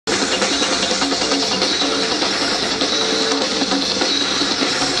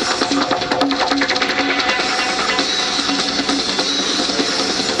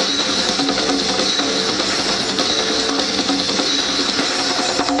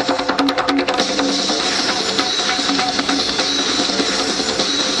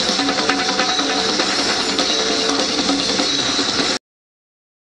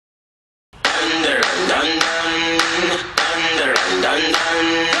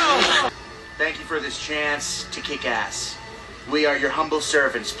for this chance to kick ass. We are your humble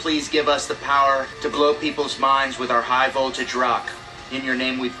servants. Please give us the power to blow people's minds with our high voltage rock. In your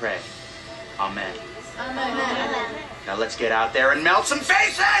name we pray. Amen. Amen. Now let's get out there and melt some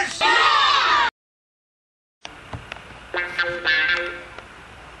faces!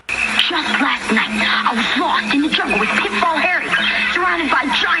 Just last night, I was lost in the jungle with Pitfall Harry, surrounded by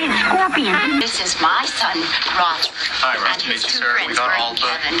giant scorpions. This is my son, Roger. Hi, Roger. Meet you, sir. We got all the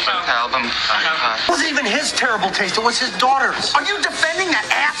album. It wasn't even his terrible taste, it was his daughter's. Are you defending that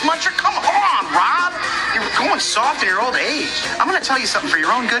ass muncher? Come on, Rob. You're going soft in your old age. I'm gonna tell you something for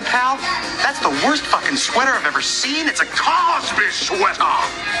your own good, pal. That's the worst fucking sweater I've ever seen. It's a Cosby sweater.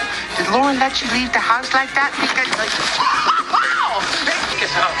 Did Lauren let you leave the house like that? Because,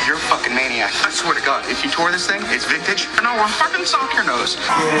 you're a fucking maniac. I swear to God, if you tore this thing, it's vintage. No, we'll fucking sock your nose.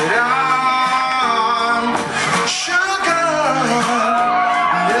 Get on, sugar.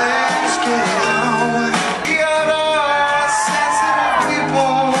 Let's get on. Get us sensitive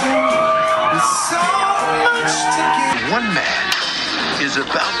people. With so much to give. One man is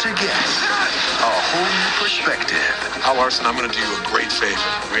about to get a whole new perspective. Al Larson, I'm going to do you a great favor.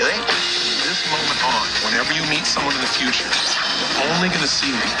 Really? From this moment on, whenever you meet someone in the future, you're only going to see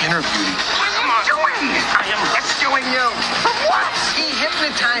me interview you. What am I doing? I am rescuing you. From what? He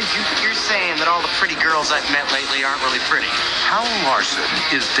hypnotized you. You're saying that all the pretty girls I've met lately aren't really pretty. Al Larson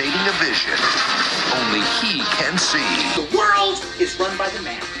is dating a vision only he can see. The world is run by the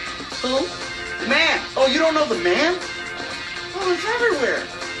man. Who? The man. Oh, you don't know the man? Oh, it's everywhere.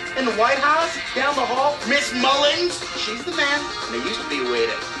 In the White House, down the hall, Miss Mullins, she's the man. And there used to be a way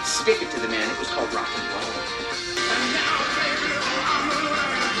to stick it to the man. It was called rock and roll.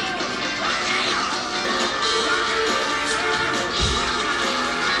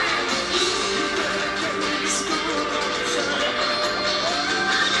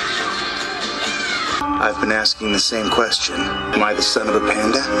 I've been asking the same question. Am I the son of a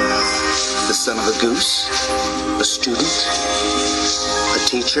panda? The son of a goose? A student? A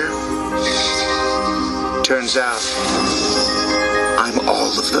teacher? Turns out, I'm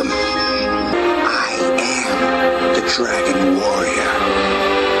all of them. I am the Dragon Warrior.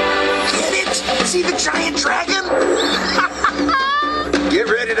 Get it? See the giant dragon? Get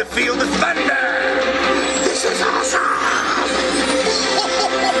ready to feel the thunder! This is awesome!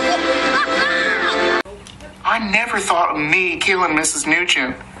 I never thought of me killing Mrs.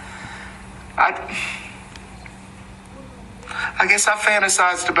 Nugent. I guess I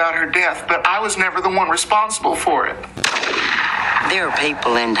fantasized about her death, but I was never the one responsible for it. There are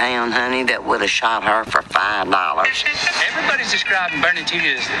people in town, honey, that would have shot her for $5. Everybody's describing Bernie T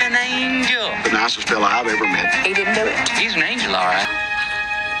as an angel. The nicest fella I've ever met. He didn't do it. He's an angel, all right.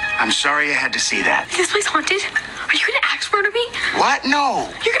 I'm sorry I had to see that. Is this place haunted? Are you gonna axe murder me? What? No.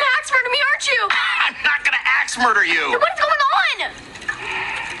 You're gonna axe murder me, aren't you? I'm not gonna axe murder you. What's going on?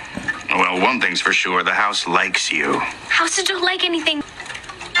 Well, one thing's for sure, the house likes you. Houses don't like anything.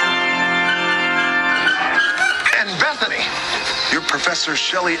 And Bethany, you're Professor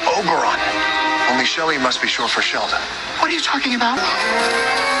Shelley Oberon. Only Shelley must be short for Sheldon. What are you talking about?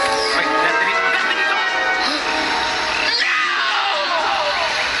 Wait, Bethany.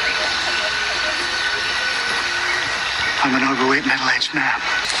 I'm an overweight, middle-aged man.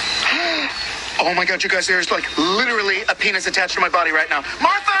 Oh my God, you guys, there's like literally a penis attached to my body right now.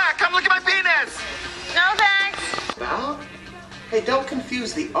 Martha, come look at my penis! No thanks. Well, hey, don't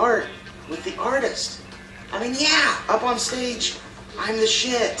confuse the art with the artist. I mean, yeah, up on stage, I'm the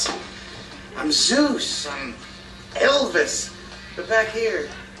shit. I'm Zeus, I'm Elvis. But back here,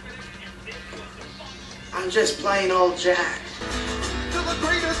 I'm just plain old Jack. To the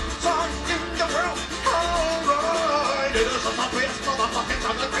greatest song in the world. All right. It is the best motherfucking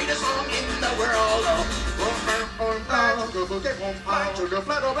song, the greatest song in the world. Bad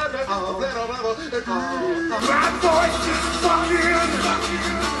boy is fucking.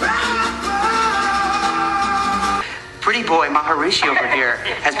 Pretty boy Maharishi over here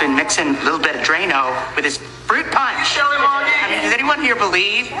has been mixing a little bit of Drano with his fruit punch. I mean, does anyone here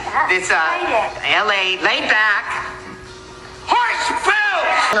believe this LA laid back horse food?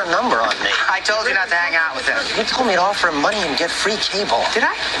 A number on me. I told you not to hang out with him. You told me to offer him money and get free cable. Did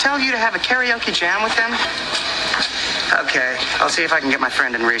I tell you to have a karaoke jam with them? Okay, I'll see if I can get my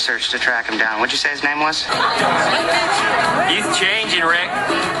friend in research to track him down. What'd you say his name was? He's changing, Rick.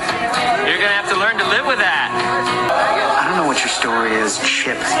 You're gonna have to learn to live with that. I don't know what your story is,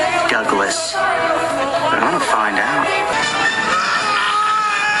 Chip Douglas, but I'm gonna find out.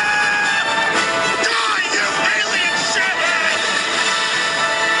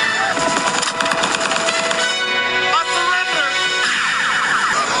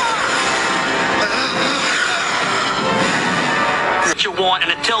 want,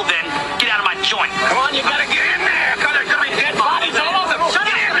 and until then, get out of my joint. Come on, you gotta get in there, because there's gonna be dead bodies all over them.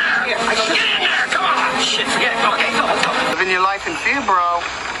 Get in there! Get in there, come on! Shit, forget it. Okay, go. Living your life in fear, bro.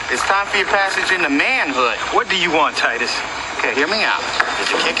 It's time for your passage into manhood. What do you want, Titus? Okay, hear me out.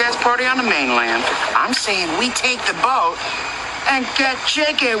 There's a kick-ass party on the mainland. I'm saying we take the boat and get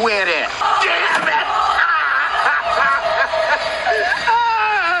jiggy with it. Damn it!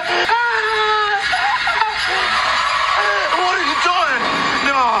 What are you doing?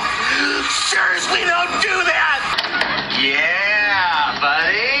 No. Seriously, don't do that. Yeah,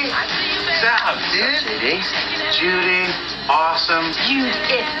 buddy. What's up, dude? Judy. Awesome.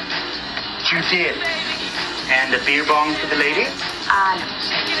 Judith. And a beer bong for the lady?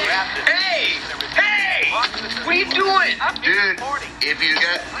 Hey! Hey! What are you doing? Dude, if you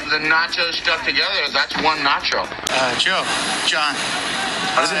get the nacho stuff together, that's one nacho. John.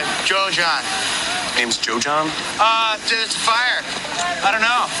 What is it? John. Name's Joe John? There's a fire. I don't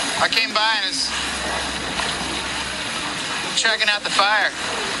know. I came by and was checking out the fire.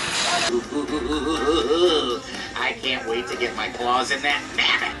 I can't wait to get my claws in that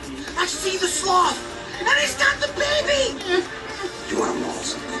mammoth. I see the sloth, and he's got the baby. You want to maul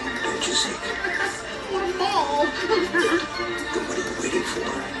something, don't you, Zeke? I want a maul. Then what are you waiting for?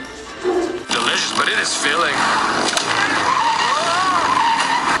 Delicious, but it is filling.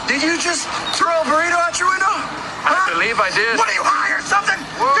 Did you just throw a burrito out your window? I believe I did. What are you high or something?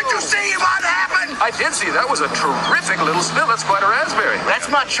 Whoa. Did you see what happened? I did see. That was a terrific little spill. That's quite a raspberry.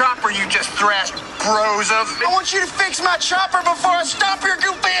 That's my chopper you just thrashed, bros of. I want you to fix my chopper before I stomp your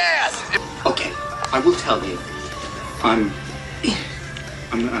goofy ass. Okay, I will tell you. I'm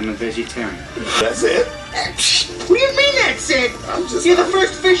a vegetarian. That's it? What do you mean that's it? You're the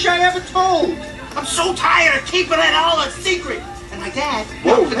first fish I ever told. I'm so tired of keeping it all a secret. And my dad,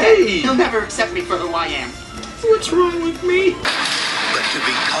 Whoa, hey! he'll never accept me for who I am. What's wrong with me? But to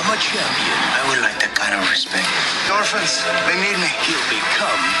become a champion, I would like that kind of respect. The orphans, they need me. He'll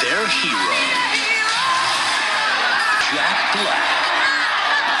become their hero. Jack Black.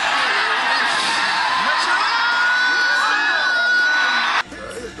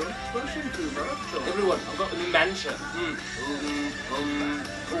 Everyone, I've got a new mantra.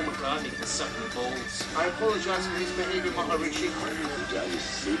 Paul McCartney is sucking balls. I apologize for his behavior, Maharishi.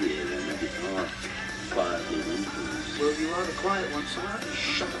 Well, you are the quiet one, so why don't you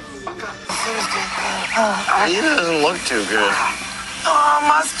shut the fuck up? He doesn't look too good. Oh, I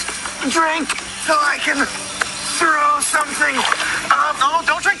must drink so I can throw something. No,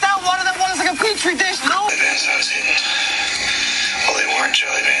 don't drink that water. That water's like a petri dish. No. The beans I was eating. Well, they weren't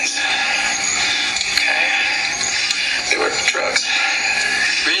jelly beans. Okay. They were drugs.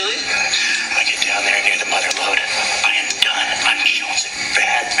 Really? I get down there near the mother lode. I am done. I'm Jones,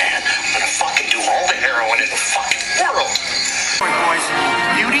 bad man. I'm gonna fucking do all the heroin in the fucking world. Boys,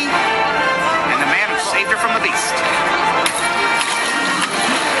 Beauty and the man who saved her from the beast.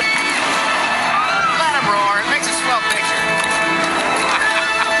 Let him roar. It makes a swell picture.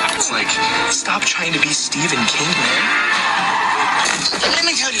 It's like, stop trying to be Stephen King, man. Let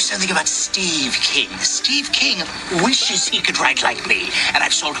me tell you something about Steve King. Steve King wishes he could write like me, and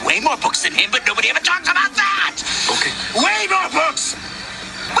I've sold way more books than him, but nobody ever talks about that. Okay. Way more books.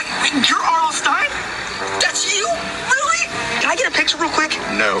 Wait, you're R.L. Stein? That's you? Really? Can I get a picture real quick?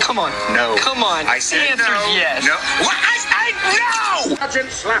 No. Come on. No. Come on. I said the answer's no. yes. No. What? No! Sergeant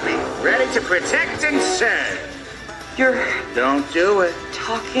Slappy, ready to protect and serve. You're Don't do it.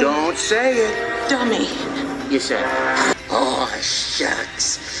 talking Don't say it. dummy. You said it. Oh,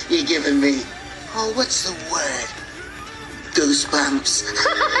 shucks. You're giving me, oh, what's the word? Goosebumps.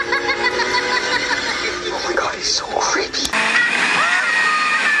 Oh my God, he's so creepy.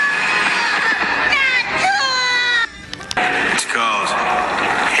 It's called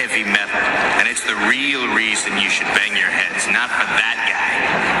heavy metal, and it's the real reason you should bang your heads, not for that guy.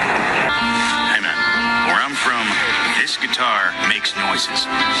 Hey man, where I'm from, this guitar makes noises.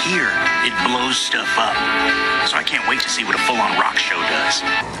 Here, it blows stuff up. So I can't wait to see what a full-on rock show does.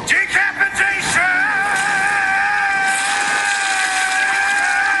 Decapitation!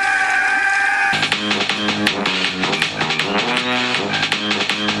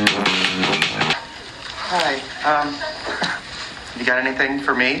 Hi. You got anything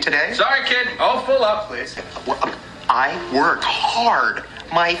for me today? Sorry, kid. All full up. Please. Well, I work hard.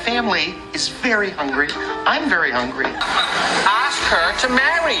 My family is very hungry. I'm very hungry. Ask her to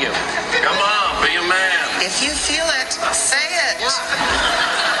marry you. Come on, be a man. If you feel it, say it.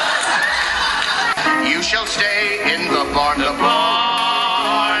 You shall stay in the barn,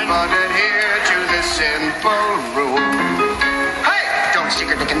 but adhere to this simple rule. Hey, don't stick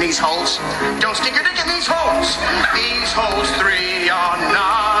your dick in these holes. Don't stick your dick in these holes. These holes 3 are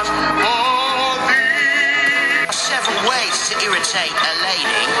not for thee. Several ways to irritate a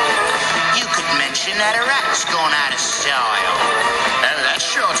lady. You could mention that her act's gone out of style. That's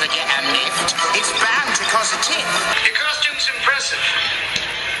sure to get a miffed. It's bound to cause a tiff. Your costume's impressive.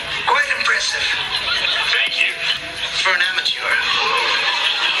 Quite impressive. Thank you. For an amateur.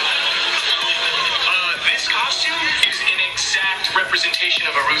 This costume is an exact representation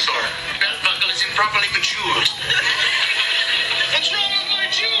of a Ruthor. Belt buckle is improperly bejeweled. What's wrong with my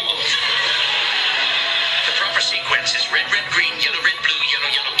jewels? The proper sequence is red, red, green, yellow, red, blue,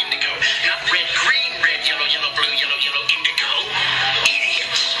 yellow, yellow, indigo. Not red, green, red, yellow, yellow, blue, yellow, yellow, indigo.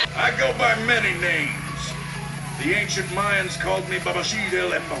 Idiots. I go by many names. The ancient Mayans called me Babashid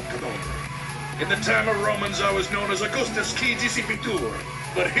el Embaucador. In the time of Romans, I was known as Augustus Key Disipitur.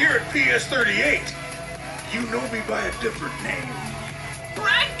 But here at PS38, you know me by a different name.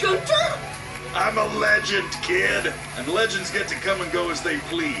 Brad Gunter? I'm a legend, kid. And legends get to come and go as they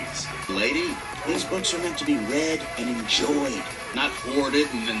please. Lady, these books are meant to be read and enjoyed, not hoarded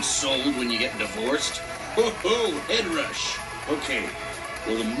and then sold when you get divorced. Ho-ho, head rush. Okay,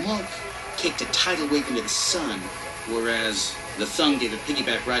 well, the monk kicked a tidal wave into the sun, whereas the thumb gave a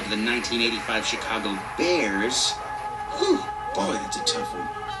piggyback ride to the 1985 Chicago Bears. Whew, boy, that's a tough one.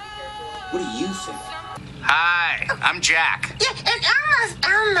 What do you think? Hi, I'm Jack. Yeah, and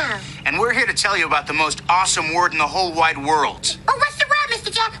Elmo. And we're here to tell you about the most awesome word in the whole wide world. Oh, what's the word,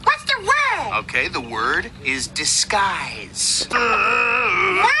 Mr. Jack? What's the word? Okay, the word is disguise.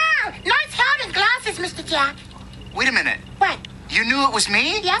 Wow, nice hat and glasses, Mr. Jack. Wait a minute. What? You knew it was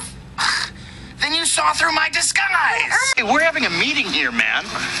me? Yes. Then you saw through my disguise. Hey, we're having a meeting here, man.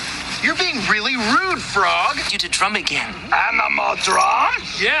 You're being really rude, Frog. You to drum again. Animal drum?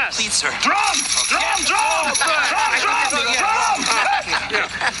 Yes. Please, sir. Drum!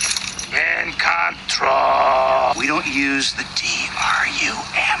 In control. We don't use the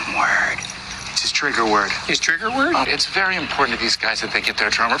D-R-U-M word. It's his trigger word. His trigger word? It's very important to these guys that they get their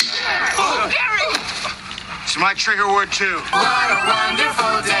drummer. Oh, Gary! It's my trigger word, too. What a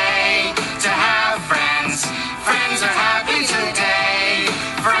wonderful day to have friends. Friends are happy today.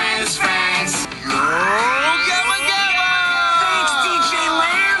 Friends. Thanks, DJ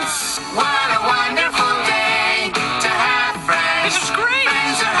Lance. What a wonderful day to have friends. This is great.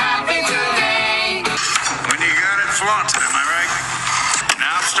 Friends are happy today. When you got it, flaunt it, am I right?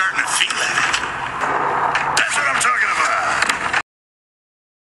 Now I'm starting to feel it. That's what I'm talking about.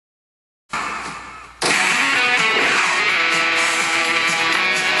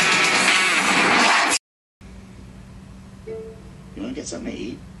 You want to get something to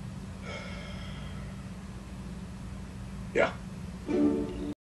eat?